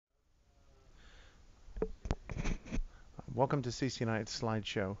Welcome to CC United's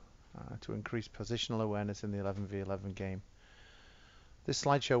slideshow to increase positional awareness in the 11v11 game. This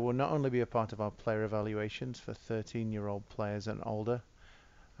slideshow will not only be a part of our player evaluations for 13-year-old players and older,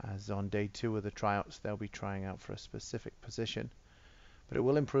 as on day 2 of the tryouts they'll be trying out for a specific position, but it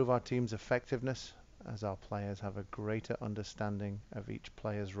will improve our team's effectiveness as our players have a greater understanding of each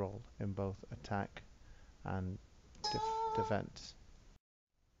player's role in both attack and defense.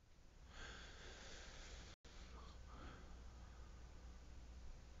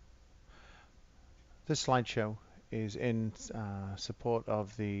 This slideshow is in support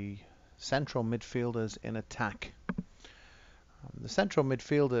of the central midfielders in attack. The central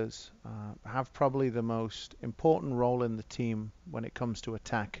midfielders have probably the most important role in the team when it comes to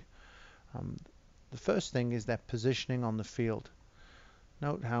attack. The first thing is their positioning on the field.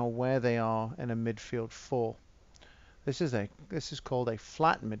 Note how where they are in a midfield 4. This is called a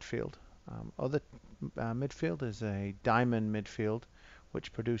flat midfield. Other midfield is a diamond midfield,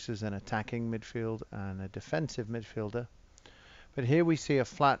 which produces an attacking midfield and a defensive midfielder. But here we see a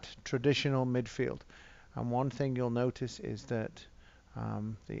flat traditional midfield, and one thing you'll notice is that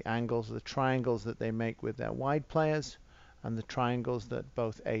the triangles that they make with their wide players and the triangles that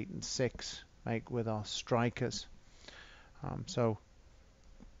both 8 and 6 make with our strikers. So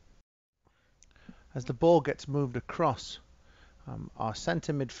as the ball gets moved across, our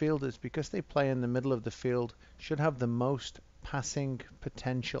centre midfielders, because they play in the middle of the field, should have the most passing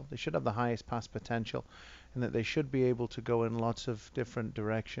potential. They should have the highest pass potential, in that they should be able to go in lots of different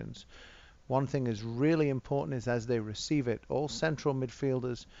directions. One thing is really important is as they receive it, all central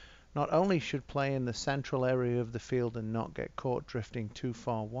midfielders not only should play in the central area of the field and not get caught drifting too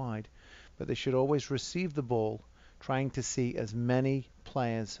far wide, but they should always receive the ball trying to see as many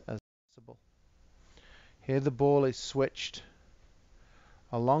players as possible. Here the ball is switched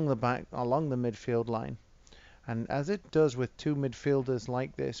along the midfield line, and as it does with two midfielders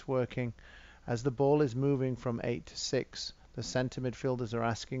like this working, as the ball is moving from 8 to 6, the centre midfielders are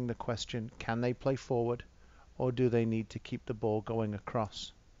asking the question, can they play forward or do they need to keep the ball going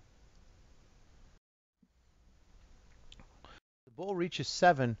across? The ball reaches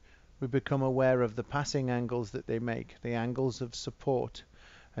 7, we become aware of the passing angles that they make, the angles of support.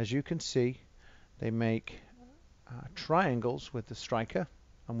 As you can see, they make triangles with the striker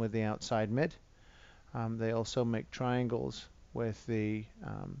and with the outside mid. They also make triangles with the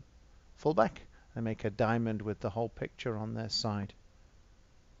fullback. They make a diamond with the whole picture on their side.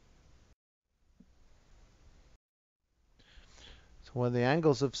 So where the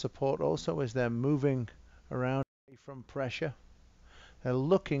angles of support also is they're moving around from pressure. They're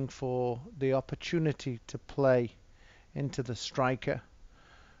looking for the opportunity to play into the striker,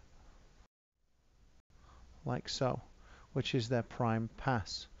 like so, which is their prime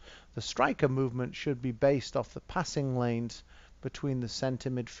pass. The striker movement should be based off the passing lanes between the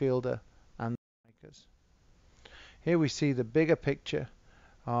centre midfielder and the strikers. Here we see the bigger picture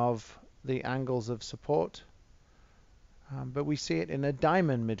of the angles of support, but we see it in a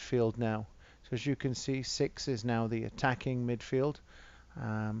diamond midfield now. So as you can see, 6 is now the attacking midfield,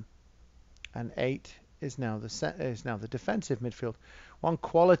 and 8 is now the defensive midfield. One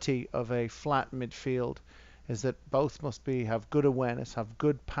quality of a flat midfield is that both must have good awareness, have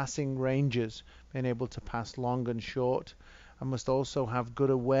good passing ranges, being able to pass long and short, and must also have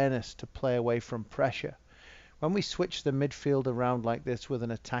good awareness to play away from pressure. When we switch the midfield around like this with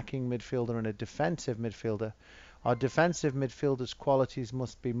an attacking midfielder and a defensive midfielder, our defensive midfielders' qualities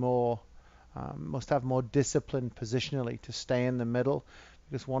must have more discipline positionally to stay in the middle,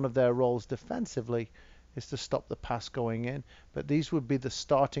 because one of their roles defensively is to stop the pass going in. But these would be the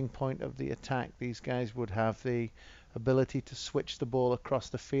starting point of the attack. These guys would have the ability to switch the ball across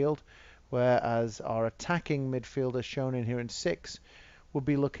the field, whereas our attacking midfielder, shown in here in 6, will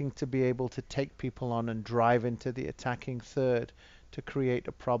be looking to be able to take people on and drive into the attacking third to create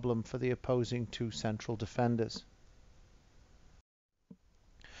a problem for the opposing 2 central defenders.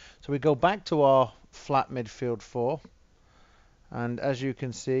 So we go back to our flat midfield 4, and as you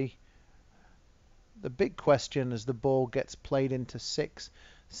can see, the big question as the ball gets played into 6,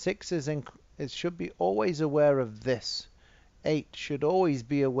 6 should be always aware of this. 8 should always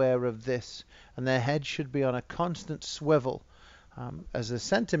be aware of this, and their head should be on a constant swivel. As a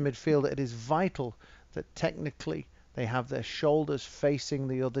centre midfielder, it is vital that technically they have their shoulders facing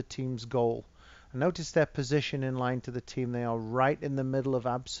the other team's goal. And notice their position in line to the team. They are right in the middle of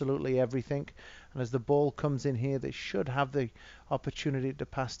absolutely everything. And as the ball comes in here, they should have the opportunity to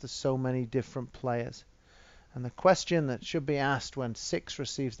pass to so many different players. And the question that should be asked when 6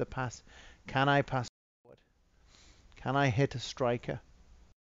 receives the pass, can I pass forward? Can I hit a striker?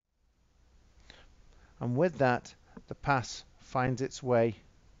 And with that, the pass finds its way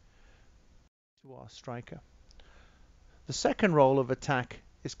to our striker. The second role of attack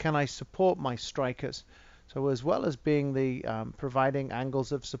is, can I support my strikers? So as well as being the providing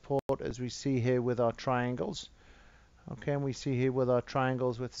angles of support, as we see here with our triangles, okay, and we see here with our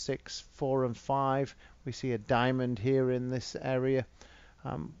triangles with 6, 4 and 5, we see a diamond here in this area.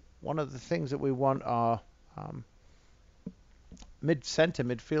 One of the things that we want our center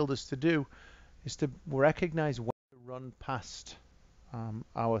midfielders to do is to recognize when to run past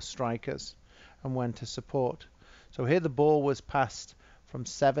our strikers and when to support. So here the ball was passed from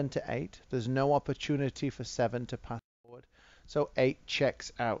 7 to 8. There's no opportunity for 7 to pass forward. So 8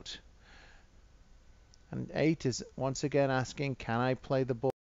 checks out. And 8 is once again asking, can I play the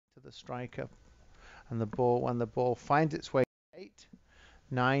ball to the striker? And the ball, when the ball finds its way to 8,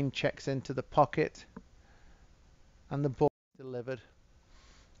 9 checks into the pocket and the ball is delivered.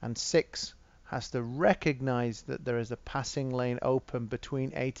 And 6 has to recognize that there is a passing lane open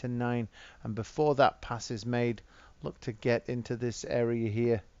between 8 and 9, and before that pass is made, look to get into this area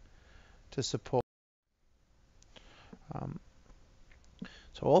here to support.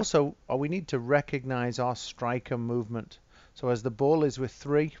 So also we need to recognize our striker movement. So as the ball is with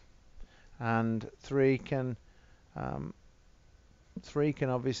 3, and 3 can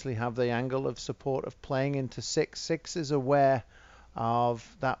obviously have the angle of support of playing into 6. 6 is aware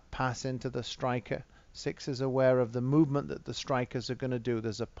of that pass into the striker. 6 is aware of the movement that the strikers are going to do.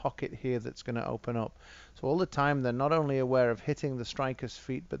 There's a pocket here that's going to open up. So all the time they're not only aware of hitting the striker's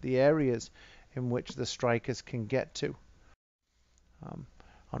feet, but the areas in which the strikers can get to. On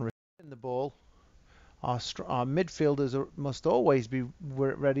receiving the ball, our midfielders must always be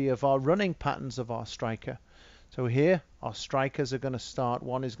ready of our running patterns of our striker. So here our strikers are going to start.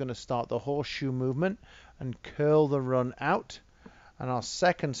 One is going to start the horseshoe movement and curl the run out. And our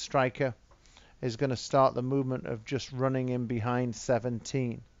second striker is going to start the movement of just running in behind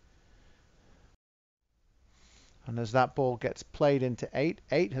 17. And as that ball gets played into 8,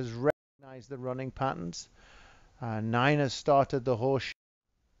 8 has recognized the running patterns. 9 has started the horseshoe.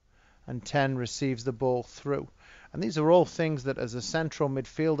 And 10 receives the ball through. And these are all things that as a central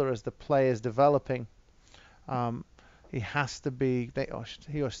midfielder, as the play is developing, he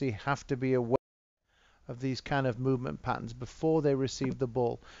or she have to be aware of these kind of movement patterns before they receive the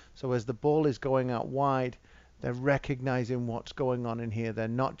ball. So as the ball is going out wide, they're recognizing what's going on in here. They're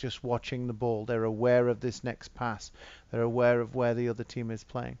not just watching the ball. They're aware of this next pass. They're aware of where the other team is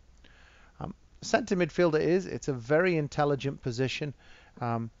playing. Centre midfielder it's a very intelligent position.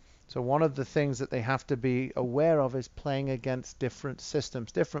 So one of the things that they have to be aware of is playing against different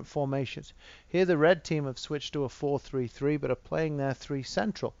systems, different formations. Here the red team have switched to a 4-3-3, but are playing their 3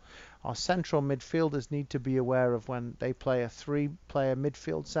 central. Our central midfielders need to be aware of when they play a 3-player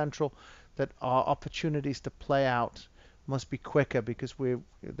midfield central, that our opportunities to play out must be quicker, because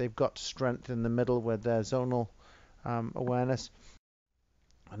they've got strength in the middle with their zonal awareness.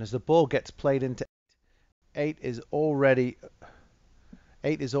 And as the ball gets played into 8,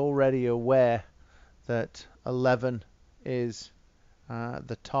 8 is already aware that 11 is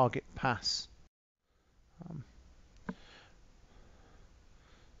the target pass.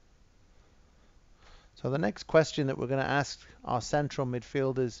 So the next question that we're going to ask our central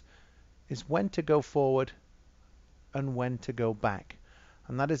midfielders is when to go forward and when to go back.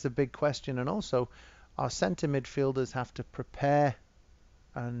 And that is the big question. And also our centre midfielders have to prepare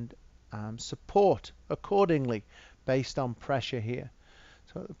and support accordingly based on pressure here.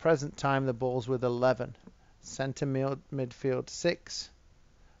 So at the present time the ball's with 11. Centre midfield 6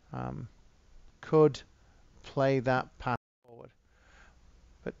 could play that pass forward.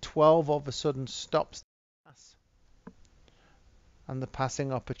 But 12 all of a sudden stops the pass. And the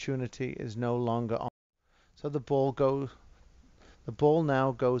passing opportunity is no longer on. So the ball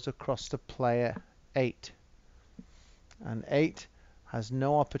now goes across to player 8. And 8 has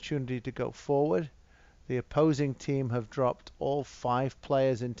no opportunity to go forward. The opposing team have dropped all 5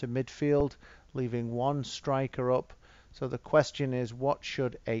 players into midfield, leaving 1 striker up. So the question is, what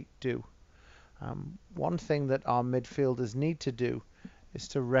should 8 do? One thing that our midfielders need to do is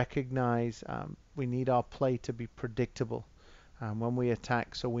to recognize we need our play to be predictable when we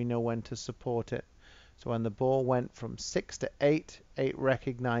attack, so we know when to support it. So when the ball went from 6 to 8, 8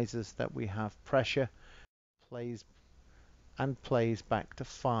 recognizes that we have pressure, plays back to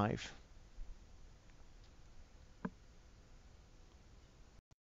 5.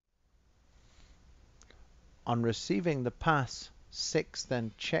 On receiving the pass, 6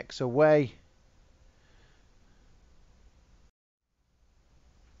 then checks away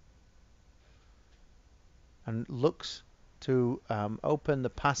and looks to open the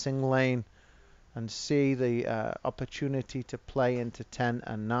passing lane and see the opportunity to play into 10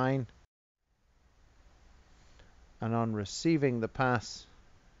 and 9. And on receiving the pass,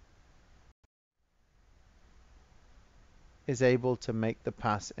 is able to make the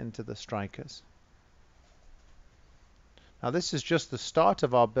pass into the strikers. Now this is just the start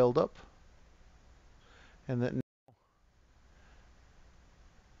of our build-up, in that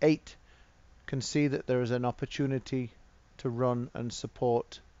 8 can see that there is an opportunity to run and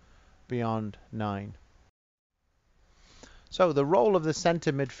support beyond 9. So the role of the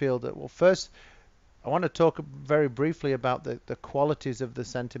centre midfielder. Well, first I want to talk very briefly about the qualities of the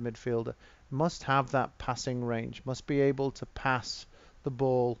centre midfielder. Must have that passing range, must be able to pass the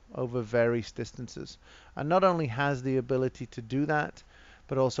ball over various distances, and not only has the ability to do that,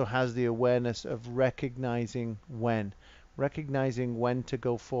 but also has the awareness of recognizing when to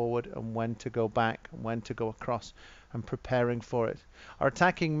go forward and when to go back and when to go across, and preparing for it. Our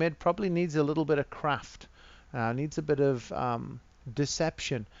attacking mid probably needs a little bit of craft, needs a bit of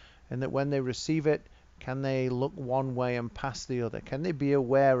deception, and that when they receive it, can they look one way and pass the other? Can they be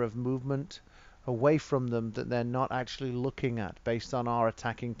aware of movement away from them that they're not actually looking at based on our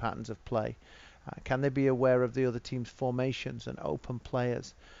attacking patterns of play? Can they be aware of the other team's formations and open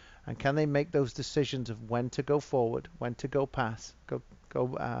players? And can they make those decisions of when to go forward, when to go pass,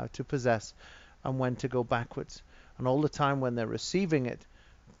 to possess, and when to go backwards? And all the time when they're receiving it,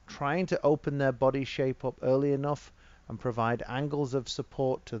 trying to open their body shape up early enough and provide angles of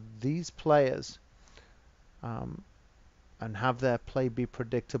support to these players, and have their play be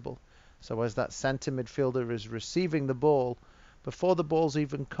predictable. So as that centre midfielder is receiving the ball, before the balls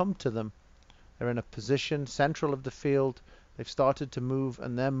even come to them, they're in a position central of the field, they've started to move,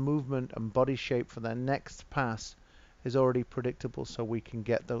 and their movement and body shape for their next pass is already predictable, so we can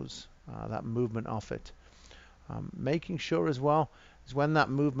get that movement off it. Making sure as well is when that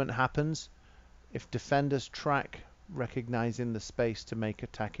movement happens, if defenders track, recognizing the space to make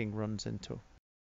attacking runs into.